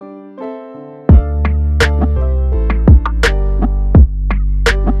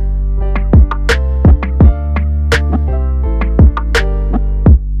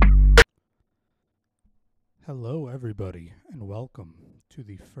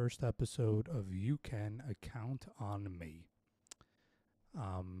first episode of You Can Account on Me.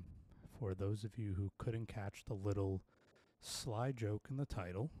 Um, for those of you who couldn't catch the little sly joke in the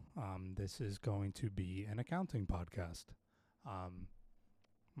title, this is going to be an accounting podcast. Um,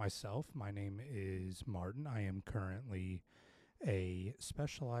 my name is Martin. I am currently a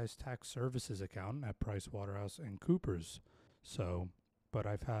specialized tax services accountant at Pricewaterhouse and Coopers. But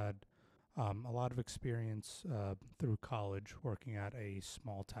I've had a lot of experience through college working at a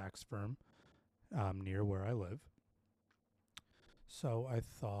small tax firm near where I live. So I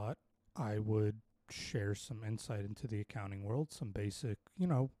thought I would share some insight into the accounting world, some basic,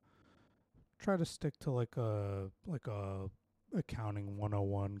 try to stick to like a accounting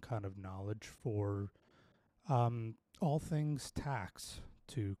 101 kind of knowledge for all things tax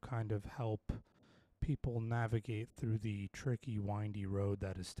to kind of help people navigate through the tricky, windy road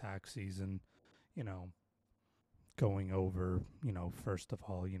that is tax season, you know, going over, first of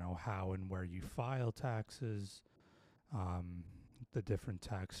all, how and where you file taxes, um, the different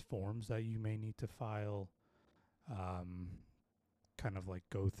tax forms that you may need to file, um, kind of like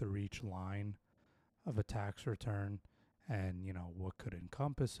go through each line of a tax return and, what could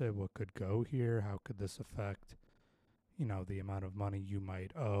encompass it, what could go here, how could this affect, the amount of money you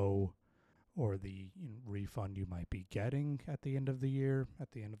might owe or the refund you might be getting at the end of the year,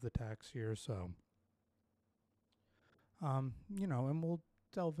 at the end of the tax year. So, and we'll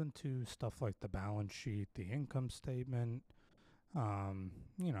delve into stuff like the balance sheet, the income statement, um,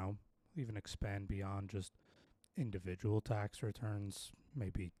 you know, even expand beyond just individual tax returns,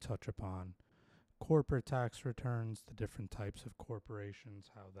 maybe touch upon corporate tax returns, the different types of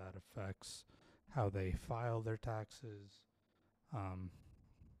corporations, how that affects how they file their taxes, um,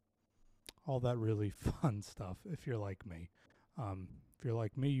 all that really fun stuff if you're like me. If you're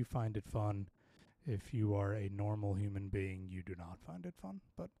like me, you find it fun. If you are a normal human being, you do not find it fun.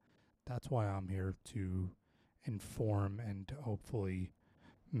 But that's why I'm here to inform and to hopefully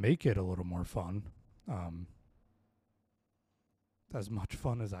make it a little more fun. As much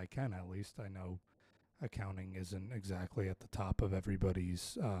fun as I can, at least. I know accounting isn't exactly at the top of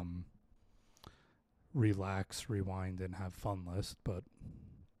everybody's relax, rewind, and have fun list, but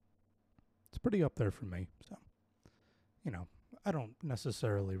it's pretty up there for me. So, I don't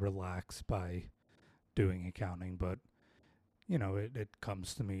necessarily relax by doing accounting, but, it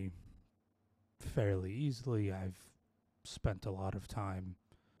comes to me fairly easily. I've spent a lot of time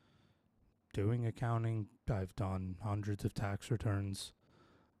doing accounting. I've done hundreds of tax returns,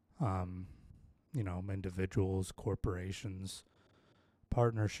 individuals, corporations,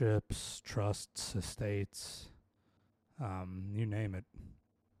 partnerships, trusts, estates, you name it.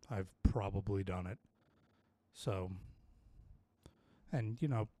 I've probably done it. So, and,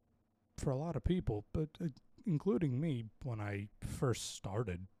 for a lot of people, but including me when I first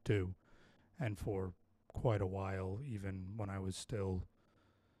started too, and for quite a while, even when I was still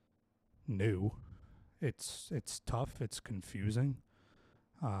new, it's tough, it's confusing.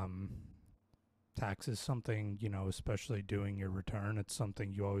 Tax is something, especially doing your return, it's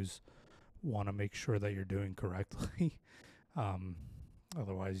something you always want to make sure that you're doing correctly. um,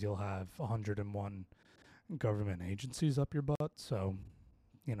 Otherwise, you'll have 101 government agencies up your butt. So,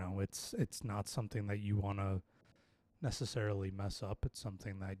 it's not something that you want to necessarily mess up. It's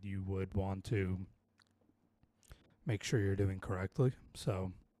something that you would want to make sure you're doing correctly.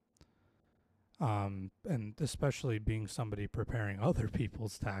 So, and especially being somebody preparing other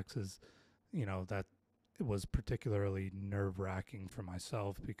people's taxes, that it was particularly nerve-wracking for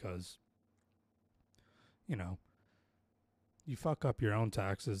myself because, you fuck up your own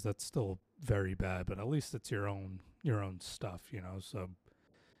taxes, that's still very bad, but at least it's your own stuff, so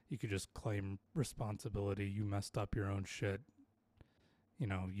you could just claim responsibility. You messed up your own shit,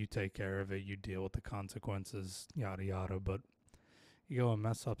 you take care of it, you deal with the consequences, yada yada. But you go and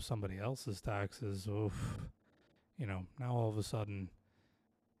mess up somebody else's taxes, oof, now all of a sudden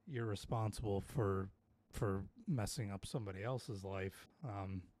you're responsible for messing up somebody else's life,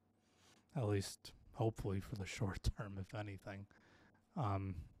 at least hopefully for the short term, if anything.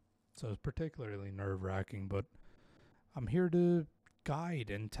 So it's particularly nerve-wracking, but I'm here to guide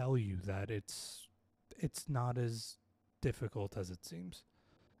and tell you that it's not as difficult as it seems.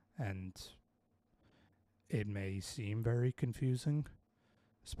 And it may seem very confusing,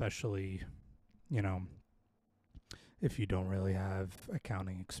 especially, if you don't really have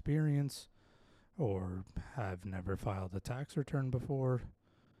accounting experience or have never filed a tax return before.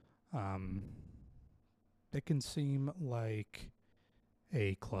 It can seem like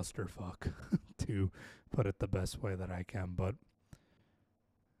a clusterfuck, to put it the best way that I can. But,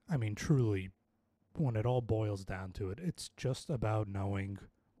 I mean, truly, when it all boils down to it, it's just about knowing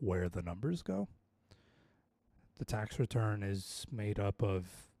where the numbers go. The tax return is made up of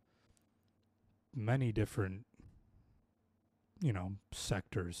many different,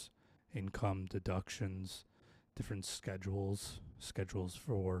 sectors, income, deductions, different schedules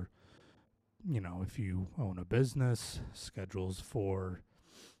for, if you own a business, schedules for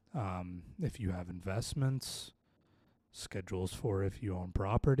if you have investments, schedules for if you own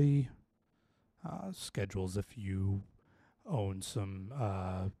property, schedules if you own some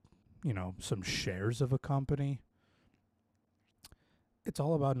shares of a company. It's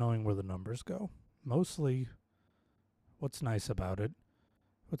all about knowing where the numbers go. Mostly, what's nice about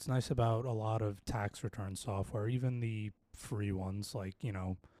a lot of tax return software, even the free ones like,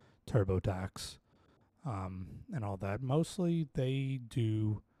 TurboTax, and all that, mostly they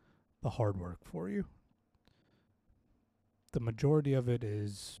do the hard work for you. The majority of it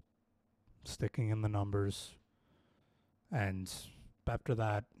is sticking in the numbers, and after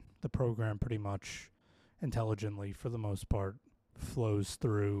that, the program pretty much intelligently, for the most part, flows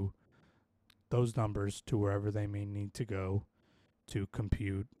through those numbers to wherever they may need to go to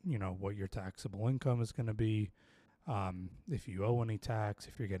compute, what your taxable income is going to be, if you owe any tax,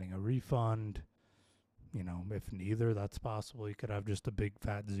 if you're getting a refund. If neither, that's possible. You could have just a big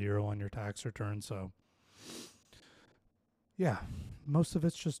fat zero on your tax return. So, yeah, most of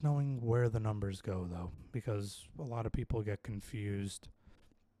it's just knowing where the numbers go, though, because a lot of people get confused.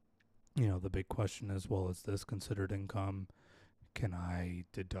 The big question is, well, is this considered income? Can I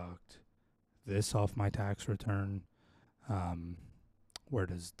deduct this off my tax return? Where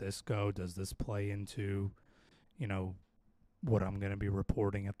does this go? Does this play into, what I'm going to be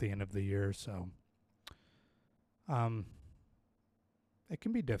reporting at the end of the year? So, it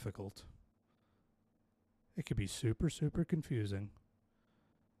can be difficult. It could be super, super confusing.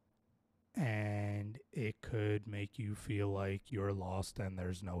 And it could make you feel like you're lost and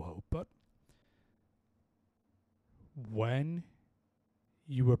there's no hope. But when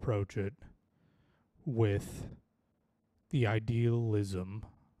you approach it with the idealism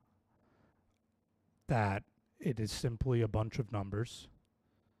that it is simply a bunch of numbers,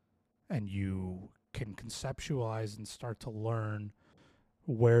 and you can conceptualize and start to learn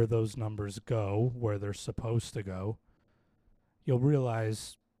where those numbers go, where they're supposed to go, you'll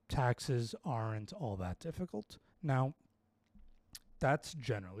realize taxes aren't all that difficult. Now, that's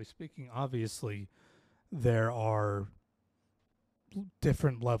generally speaking. Obviously, there are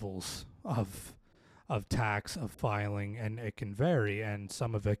different levels of tax, of filing, and it can vary, and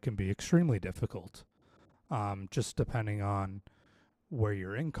some of it can be extremely difficult, just depending on where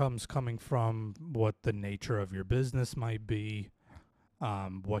your income's coming from, what the nature of your business might be,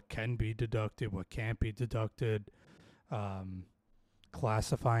 what can be deducted, what can't be deducted,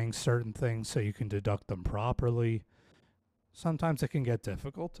 classifying certain things so you can deduct them properly. Sometimes it can get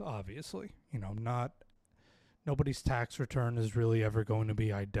difficult, obviously. Nobody's tax return is really ever going to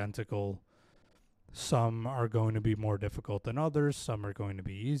be identical. Some are going to be more difficult than others. Some are going to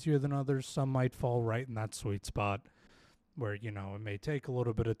be easier than others. Some might fall right in that sweet spot where, it may take a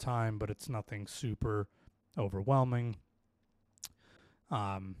little bit of time, but it's nothing super overwhelming.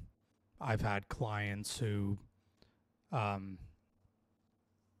 I've had clients who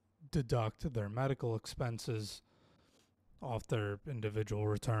deduct their medical expenses off their individual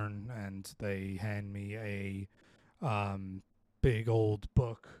return, and they hand me a big old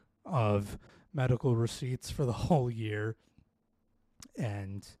book of medical receipts for the whole year,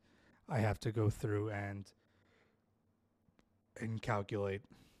 and I have to go through and calculate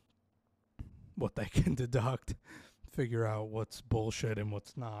what they can deduct, figure out what's bullshit and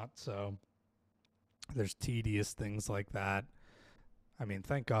what's not. So there's tedious things like that. I mean,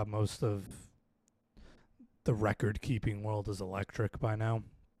 thank God most of the record-keeping world is electric by now.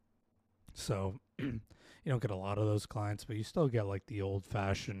 So you don't get a lot of those clients, but you still get like the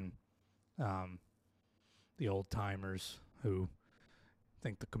old-fashioned, the old-timers who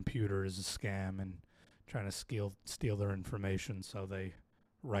think the computer is a scam and trying to steal their information, so they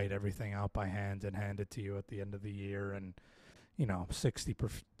write everything out by hand and hand it to you at the end of the year, and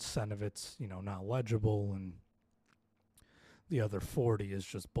 60% of it's not legible, and the other 40 is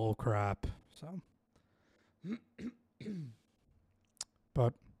just bull crap. So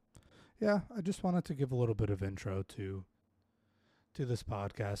but yeah, I just wanted to give a little bit of intro to this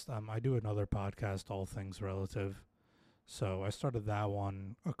podcast. I do another podcast, All Things Relative. So I started that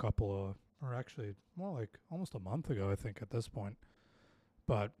one or actually more like almost a month ago, I think, at this point.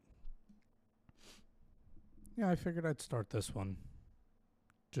 But yeah, I figured I'd start this one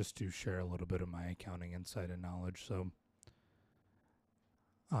just to share a little bit of my accounting insight and knowledge. So,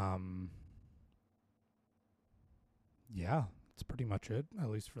 yeah, that's pretty much it, at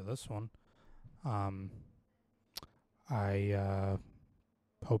least for this one. I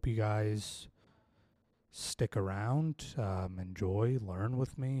hope you guys stick around, enjoy, learn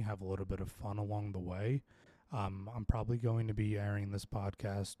with me, have a little bit of fun along the way. I'm probably going to be airing this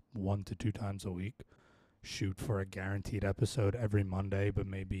podcast 1 to 2 times a week. Shoot for a guaranteed episode every Monday, but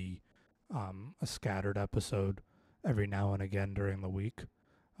maybe a scattered episode every now and again during the week.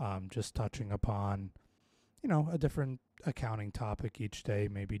 Just touching upon, a different accounting topic each day,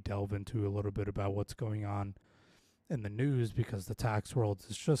 maybe delve into a little bit about what's going on in the news, because the tax world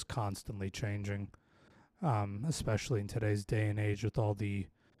is just constantly changing, especially in today's day and age with all the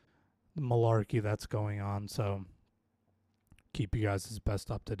malarkey that's going on. So keep you guys as best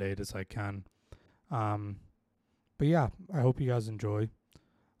up to date as I can. But yeah, I hope you guys enjoy.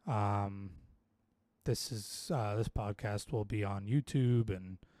 This podcast will be on YouTube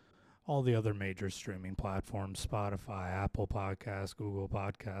and all the other major streaming platforms, Spotify, Apple Podcasts, Google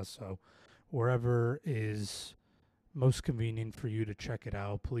Podcasts. So wherever is most convenient for you to check it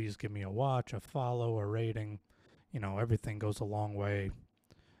out, please give me a watch, a follow, a rating. Everything goes a long way.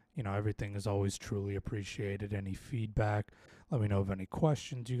 Everything is always truly appreciated. Any feedback, let me know of any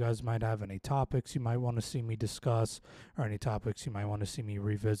questions you guys might have, any topics you might want to see me discuss, or any topics you might want to see me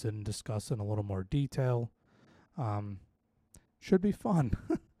revisit and discuss in a little more detail. Should be fun.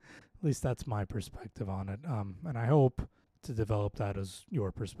 At least that's my perspective on it. And I hope to develop that as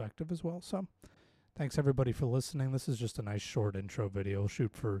your perspective as well. So thanks everybody for listening. This is just a nice short intro video. I'll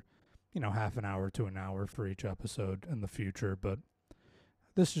shoot for, half an hour to an hour for each episode in the future. But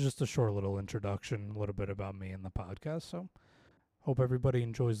this is just a short little introduction, a little bit about me and the podcast. So hope everybody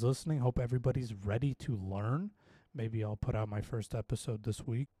enjoys listening. Hope everybody's ready to learn. Maybe I'll put out my first episode this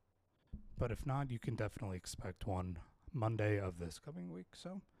week. But if not, you can definitely expect one Monday of this coming week.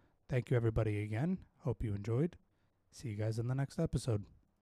 So thank you everybody again. Hope you enjoyed. See you guys in the next episode.